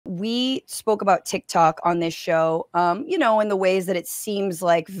we spoke about TikTok on this show, you know, in the ways that it seems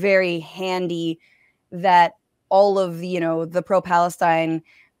like very handy that all of the, you know, the pro-Palestine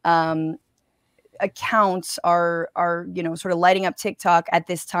accounts are, you know, sort of lighting up TikTok at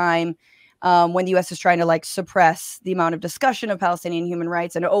this time, when the U.S. is trying to like suppress the amount of discussion of Palestinian human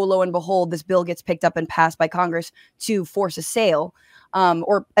rights. And oh, lo and behold, this bill gets picked up and passed by Congress to force a sale,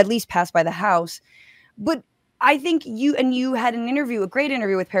 or at least passed by the House. But I think you had an interview, a great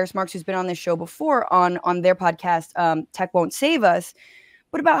interview with Paris Marks, who's been on this show before on their podcast, Tech Won't Save Us,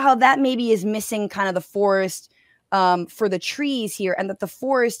 but about how that maybe is missing kind of the forest for the trees here, and that the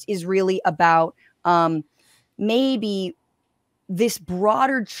forest is really about maybe this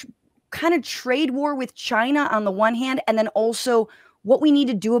broader kind of trade war with China on the one hand, and then also what we need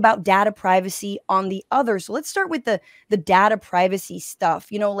to do about data privacy on the other. So let's start with the data privacy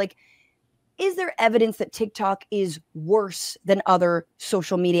stuff. You know, like, is there evidence that TikTok is worse than other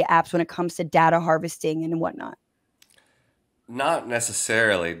social media apps when it comes to data harvesting and whatnot? Not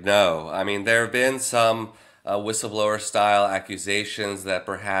necessarily, no. I mean, there have been some whistleblower-style accusations that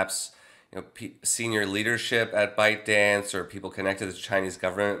perhaps senior leadership at ByteDance or people connected to the Chinese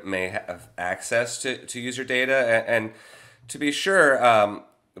government may have access to user data, and to be sure,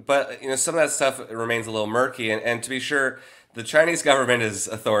 but some of that stuff remains a little murky, and to be sure, the Chinese government is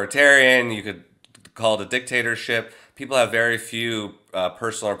authoritarian. You could call it a dictatorship. People have very few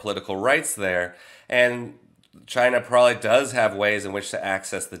personal or political rights there, and China probably does have ways in which to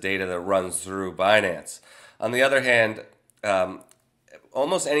access the data that runs through Binance. On the other hand,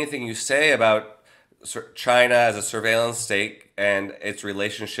 almost anything you say about China as a surveillance state and its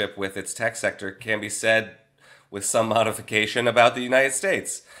relationship with its tech sector can be said with some modification about the United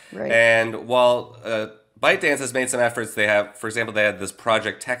States. Right. And while ByteDance has made some efforts, they have, for example, they had this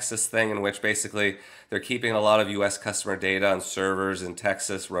Project Texas thing in which basically they're keeping a lot of U.S. customer data on servers in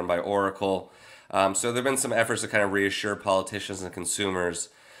Texas run by Oracle. So there have been some efforts to kind of reassure politicians and consumers.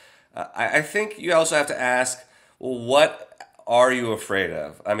 I think you also have to ask, well, what are you afraid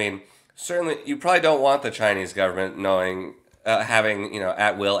of? I mean, certainly you probably don't want the Chinese government having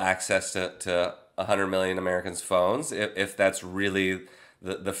at will access to 100 million Americans' phones if that's really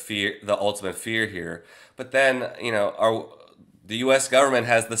the fear, the ultimate fear here. But then the U.S. government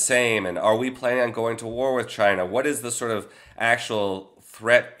has the same, and are we planning on going to war with China? What is the sort of actual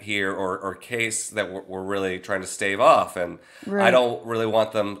threat here or case that we're really trying to stave off? And Right. I don't really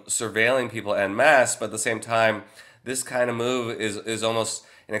want them surveilling people en masse, but at the same time, this kind of move is almost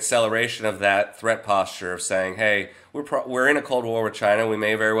an acceleration of that threat posture of saying, hey, we're in a Cold War with China. We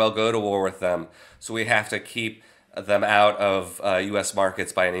may very well go to war with them. So we have to keep them out of U.S.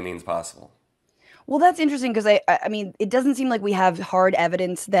 markets by any means possible. Well, that's interesting because I mean, it doesn't seem like we have hard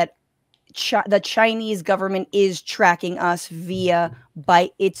evidence that the Chinese government is tracking us via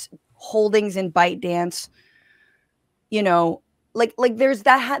its holdings in ByteDance. You know, like there's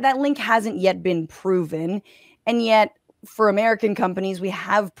that link hasn't yet been proven, and yet for American companies, we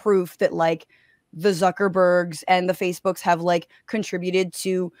have proof that like the Zuckerbergs and the Facebooks have like contributed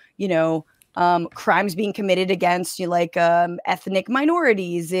to crimes being committed against ethnic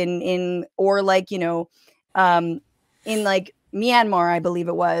minorities in or like in like Myanmar, I believe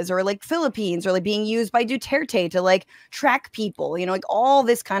it was, or like Philippines, or like being used by Duterte to like track people, like all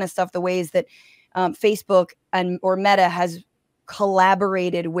this kind of stuff, the ways that Facebook or Meta has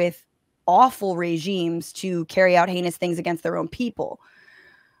collaborated with awful regimes to carry out heinous things against their own people.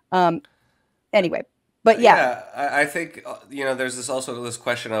 Anyway, but yeah. I think there's this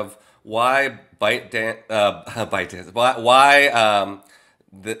question of why ByteDance, why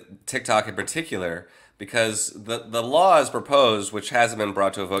the TikTok in particular, because the law as proposed, which hasn't been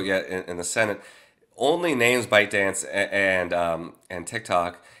brought to a vote yet in the Senate, only names ByteDance and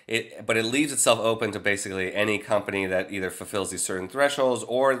TikTok. But it leaves itself open to basically any company that either fulfills these certain thresholds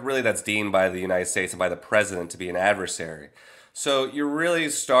or really that's deemed by the United States and by the president to be an adversary. So you're really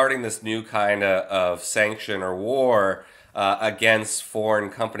starting this new kind of sanction or war against foreign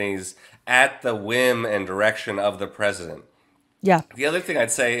companies at the whim and direction of the president. Yeah. The other thing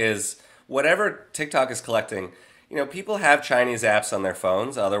I'd say is whatever TikTok is collecting, people have Chinese apps on their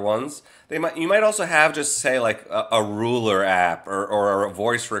phones, other ones. You might also have just say like a ruler app or a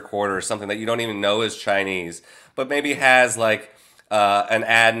voice recorder or something that you don't even know is Chinese, but maybe has like an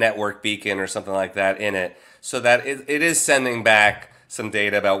ad network beacon or something like that in it, so that it is sending back some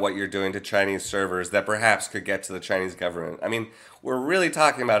data about what you're doing to Chinese servers that perhaps could get to the Chinese government. I mean, we're really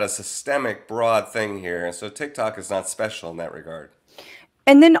talking about a systemic, broad thing here, and so TikTok is not special in that regard.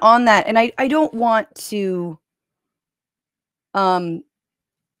 And then on that, and I don't want to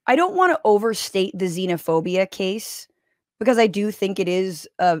I don't want to overstate the xenophobia case, because I do think it is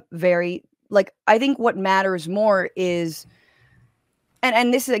a very, like, I think what matters more is,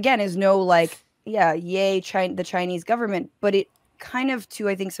 and this again is no like, yeah, yay, China, the Chinese government, but it kind of, to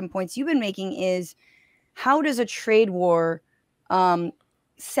I think some points you've been making, is how does a trade war um,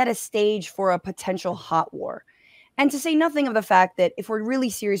 set a stage for a potential hot war? And to say nothing of the fact that if we're really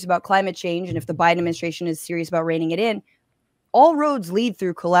serious about climate change and if the Biden administration is serious about reining it in, all roads lead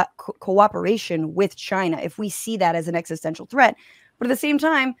through cooperation with China if we see that as an existential threat. But at the same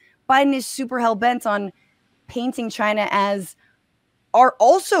time, Biden is super hell bent on painting China as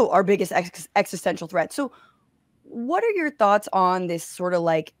also our biggest existential threat. So, what are your thoughts on this sort of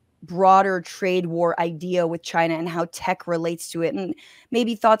like broader trade war idea with China and how tech relates to it? And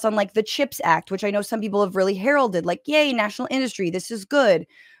maybe thoughts on like the CHIPS Act, which I know some people have really heralded, like, yay, national industry, this is good.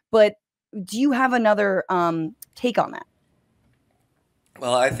 But do you have another take on that?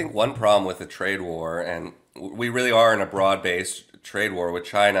 Well, I think one problem with the trade war, and we really are in a broad-based trade war with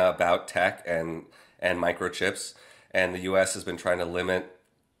China about tech and microchips, and the U.S. has been trying to limit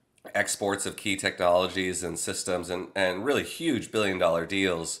exports of key technologies and systems, and really huge billion-dollar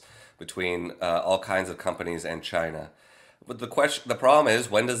deals between all kinds of companies and China. But the problem is,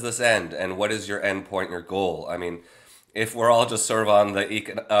 when does this end, and what is your end point, your goal? I mean, if we're all just sort of on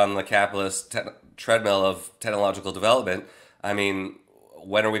the capitalist treadmill of technological development, I mean,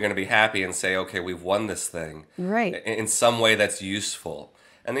 when are we going to be happy and say, okay, we've won this thing Right. in some way that's useful?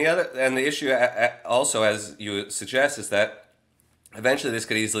 And the issue also, as you suggest, is that eventually this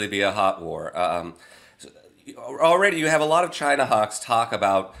could easily be a hot war. Already, you have a lot of China hawks talk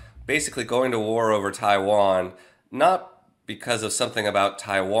about basically going to war over Taiwan, not because of something about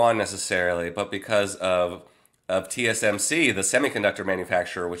Taiwan necessarily, but because of TSMC, the semiconductor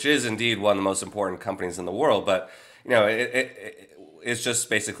manufacturer, which is indeed one of the most important companies in the world. But it's just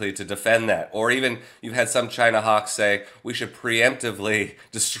basically to defend that. Or even you've had some China hawks say we should preemptively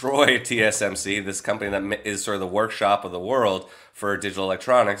destroy TSMC, this company that is sort of the workshop of the world for digital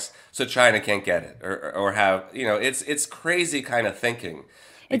electronics, so China can't get it, or have, it's crazy kind of thinking.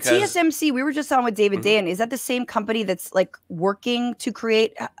 And Because TSMC, we were just on with David Dayen. Is that the same company that's like working to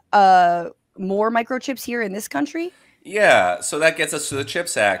create more microchips here in this country? Yeah, so that gets us to the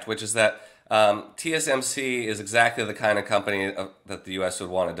CHIPS Act, which is that TSMC is exactly the kind of company that the U.S. would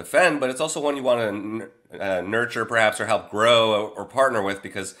want to defend, but it's also one you want to nurture, perhaps, or help grow or partner with,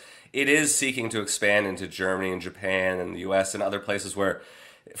 because it is seeking to expand into Germany and Japan and the U.S. and other places where,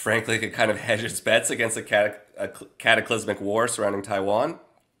 frankly, it could kind of hedge its bets against a cataclysmic war surrounding Taiwan.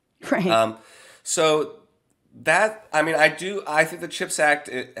 Right. So that, I mean, I think the CHIPS Act,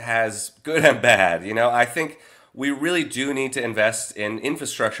 it has good and bad. I think we really do need to invest in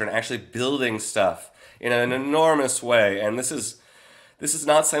infrastructure and actually building stuff in an enormous way. And this is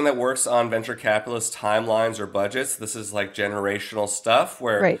not something that works on venture capitalist timelines or budgets. This is like generational stuff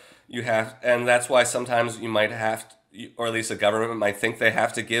where Right. and that's why sometimes you might have to, or at least the government might think they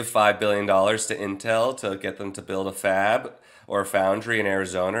have to give $5 billion to Intel to get them to build a fab or a foundry in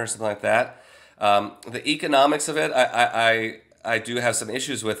Arizona or something like that. The economics of it, I do have some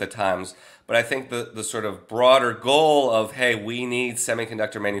issues with at times, but I think the sort of broader goal of, hey, we need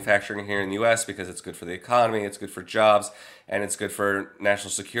semiconductor manufacturing here in the U.S. because it's good for the economy, it's good for jobs, and it's good for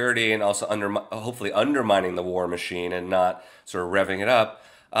national security, and also hopefully undermining the war machine and not sort of revving it up.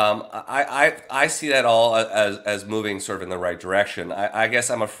 I see that all as moving sort of in the right direction. I guess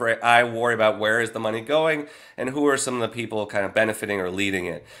I'm afraid I worry about where is the money going and who are some of the people kind of benefiting or leading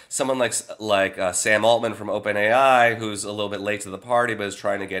it. Someone like Sam Altman from OpenAI, who's a little bit late to the party but is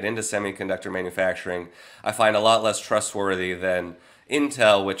trying to get into semiconductor manufacturing, I find a lot less trustworthy than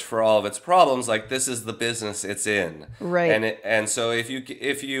Intel, which for all of its problems, like, this is the business it's in, Right. and so if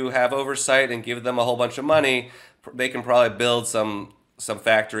you have oversight and give them a whole bunch of money, they can probably build some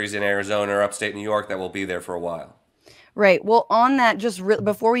factories in Arizona or upstate New York that will be there for a while. Right. Well, on that, just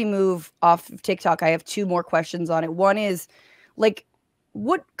before we move off of TikTok, I have two more questions on it. One is, like,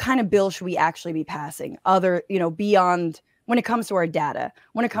 what kind of bill should we actually be passing? Other, beyond when it comes to our data,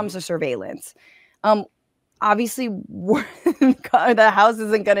 when it comes to surveillance. Um, Obviously, the House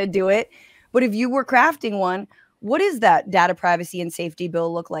isn't going to do it. But if you were crafting one, what does that data privacy and safety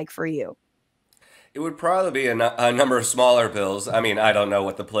bill look like for you? It would probably be a number of smaller bills. I mean, I don't know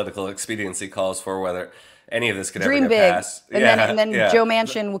what the political expediency calls for, whether any of this could ever Dream get big, passed. and then Yeah, yeah. Joe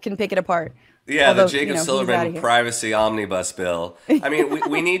Manchin can pick it apart. Yeah, the Although Jacob he's out of Silverman here. privacy omnibus bill. I mean,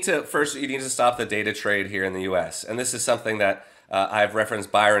 we need to first. You need to stop the data trade here in the U.S. And this is something that I've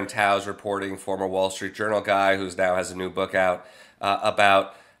referenced Byron Tao's reporting, former Wall Street Journal guy, who's now has a new book out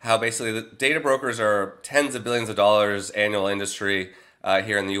about how basically the data brokers are tens of billions of dollars annual industry.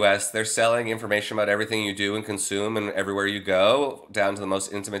 here in the U.S. They're selling information about everything you do and consume and everywhere you go, down to the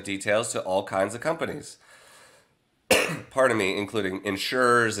most intimate details, to all kinds of companies. Pardon me, including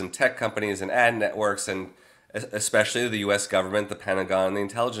insurers and tech companies and ad networks and especially the U.S. government, the Pentagon, and the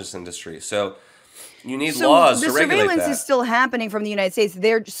intelligence industry. So you need So laws the to regulate surveillance is that. still happening from the United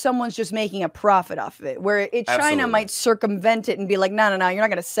States. Someone's just making a profit off of it. Where China Absolutely. might circumvent it and be like, no, no, no, you're not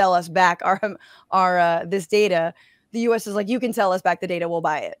going to sell us back our this data. The U.S. is like, you can sell us back the data, we'll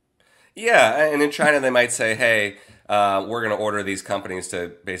buy it. Yeah, and in China they might say, hey, we're going to order these companies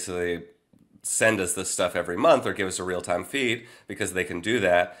to basically send us this stuff every month or give us a real time feed because they can do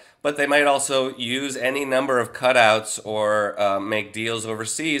that. But they might also use any number of cutouts or make deals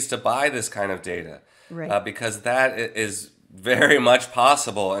overseas to buy this kind of data Right. because that is very much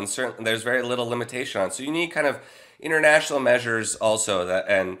possible and certainly there's very little limitation on it. So you need kind of international measures also that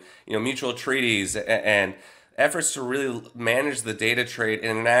and mutual treaties and efforts to really manage the data trade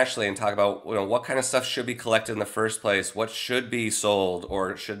internationally and talk about what kind of stuff should be collected in the first place, what should be sold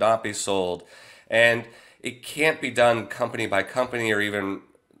or should not be sold, and it can't be done company by company or even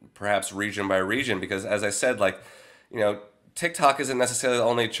perhaps region by region because, as I said, like TikTok isn't necessarily the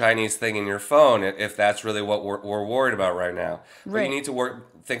only Chinese thing in your phone if that's really what we're worried about right now. But you Right. need to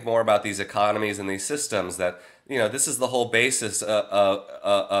think more about these economies and these systems that this is the whole basis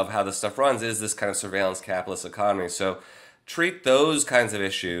of how this stuff runs is this kind of surveillance capitalist economy. So treat those kinds of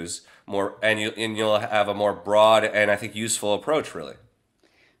issues more, and you'll have a more broad and I think useful approach, really.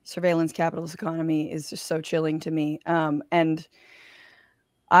 Surveillance capitalist economy is just so chilling to me. And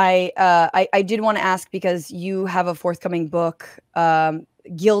I did want to ask because you have a forthcoming book,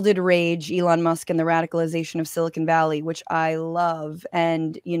 Gilded Rage, Elon Musk and the Radicalization of Silicon Valley, which I love.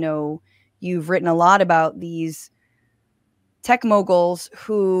 And, you've written a lot about these tech moguls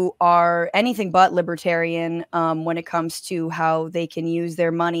who are anything but libertarian when it comes to how they can use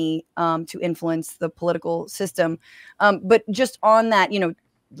their money to influence the political system. But just on that,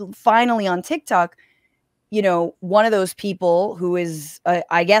 finally on TikTok, one of those people who is,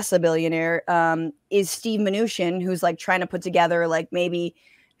 I guess, a billionaire is Steve Mnuchin, who's like trying to put together like maybe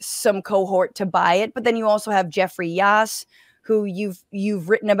some cohort to buy it. But then you also have Jeffrey Yass, who you've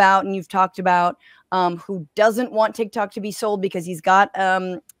written about and you've talked about, who doesn't want TikTok to be sold because he's got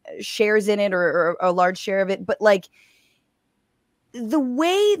shares in it or a large share of it. But like the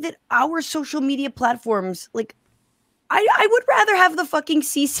way that our social media platforms, like I would rather have the fucking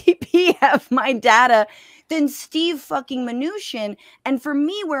CCP have my data than Steve fucking Mnuchin. And for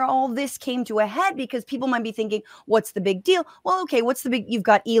me, where all this came to a head, because people might be thinking, what's the big deal? Well, okay, what's the big, you've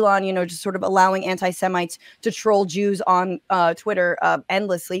got Elon, just sort of allowing anti-Semites to troll Jews on Twitter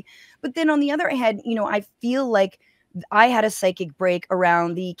endlessly. But then on the other hand, I feel like I had a psychic break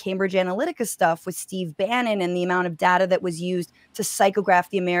around the Cambridge Analytica stuff with Steve Bannon and the amount of data that was used to psychograph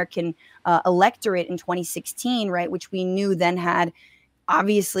the American electorate in 2016, right? Which we knew then had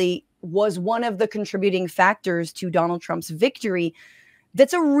obviously was one of the contributing factors to Donald Trump's victory.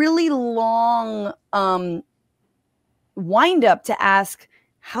 That's a really long wind up to ask,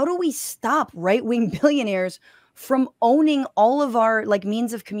 how do we stop right-wing billionaires from owning all of our like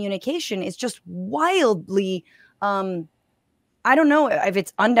means of communication? It's just wildly I don't know if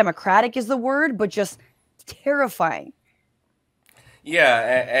it's undemocratic is the word, but just terrifying.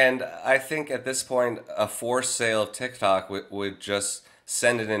 Yeah, and I think at this point, a forced sale of TikTok would just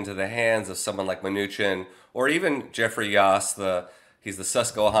send it into the hands of someone like Mnuchin or even Jeffrey Yass. He's the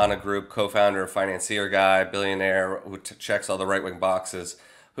Susquehanna Group co-founder, financier guy, billionaire who checks all the right-wing boxes.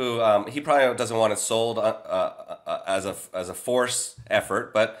 Who he probably doesn't want it sold as a force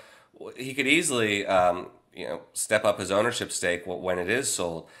effort, but he could easily step up his ownership stake when it is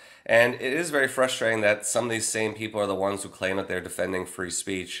sold. And it is very frustrating that some of these same people are the ones who claim that they're defending free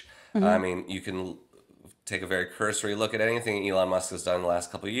speech. I Mm-hmm. mean, you can take a very cursory look at anything Elon Musk has done in the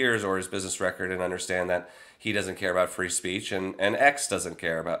last couple of years or his business record and understand that he doesn't care about free speech and X doesn't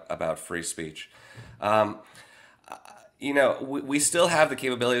care about free speech. Um, we still have the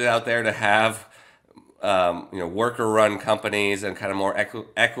capability out there to have worker-run companies and kind of more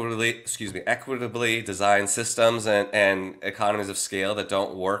equitably designed systems and economies of scale that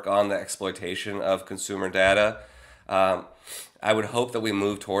don't work on the exploitation of consumer data. I would hope that we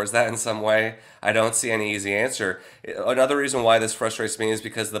move towards that in some way. I don't see any easy answer. Another reason why this frustrates me is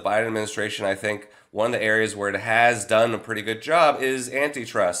because the Biden administration, I think, one of the areas where it has done a pretty good job is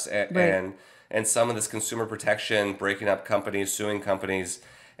antitrust Right. and some of this consumer protection, breaking up companies, suing companies,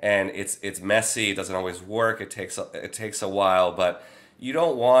 and it's messy. It doesn't always work. It takes a while, but you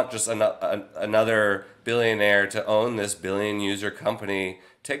don't want just another billionaire to own this billion user company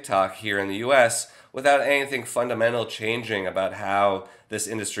TikTok here in the U.S. without anything fundamental changing about how this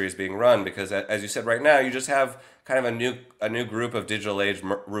industry is being run. Because as you said, right now you just have kind of a new group of digital age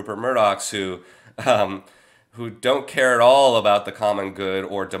Rupert Murdochs who don't care at all about the common good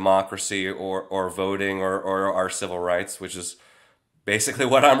or democracy or voting or our civil rights, which is basically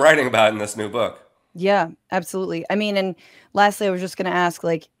what I'm writing about in this new book. Yeah, absolutely. I mean, and lastly, I was just going to ask,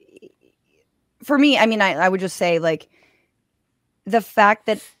 like, for me, I mean, I would just say, like, the fact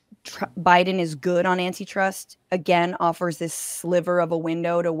that Biden is good on antitrust, again, offers this sliver of a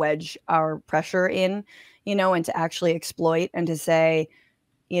window to wedge our pressure in, you know, and to actually exploit and to say,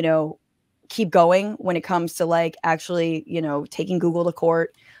 you know, keep going when it comes to like actually, you know, taking Google to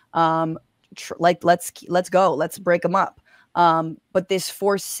court. Like, let's go, let's break them up. But this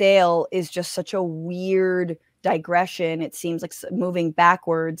forced sale is just such a weird digression. It seems like moving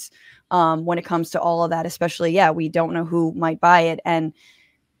backwards when it comes to all of that, especially, yeah, we don't know who might buy it. And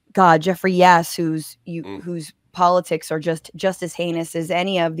God, Jeffrey Yass, whose politics are just as heinous as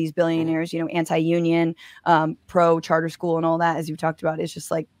any of these billionaires, you know, anti-union, pro charter school and all that, as you talked about, is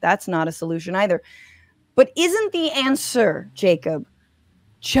just like, that's not a solution either. But isn't the answer, Jacob,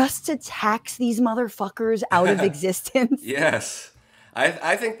 just to tax these motherfuckers out of existence? Yes.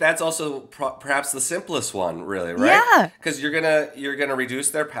 I think that's also perhaps the simplest one, really, right? Yeah. Because you're gonna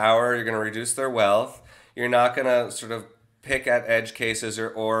reduce their power, you're gonna reduce their wealth. You're not gonna sort of pick at edge cases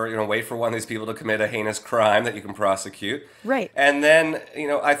or you know, wait for one of these people to commit a heinous crime that you can prosecute. Right. And then, you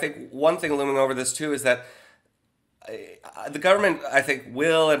know, I think one thing looming over this too is that the government, I think,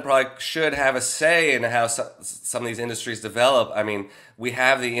 will and probably should have a say in how some of these industries develop. I mean, we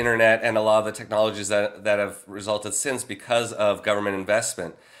have the internet and a lot of the technologies that have resulted since because of government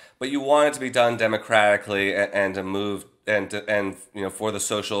investment. But you want it to be done democratically and to move and you know, for the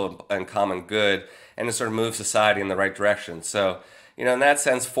social and common good, and to sort of move society in the right direction. So, you know, in that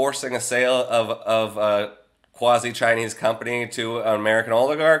sense, forcing a sale of a quasi-Chinese company to an American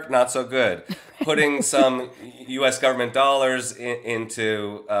oligarch, not so good. Putting some U.S. government dollars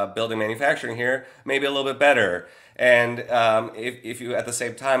into building manufacturing here, maybe a little bit better. And if you at the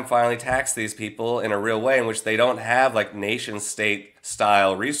same time finally tax these people in a real way in which they don't have like nation state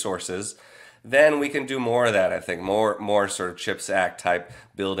style resources, then we can do more of that, I think. More sort of CHIPS Act type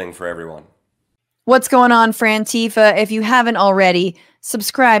building for everyone. What's going on, Frantifa? If you haven't already,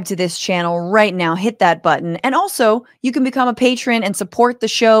 subscribe to this channel right now. Hit that button. And also, you can become a patron and support the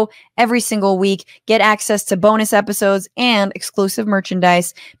show every single week. Get access to bonus episodes and exclusive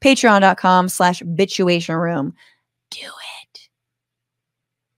merchandise. Patreon.com/bitchuationroom. Do it.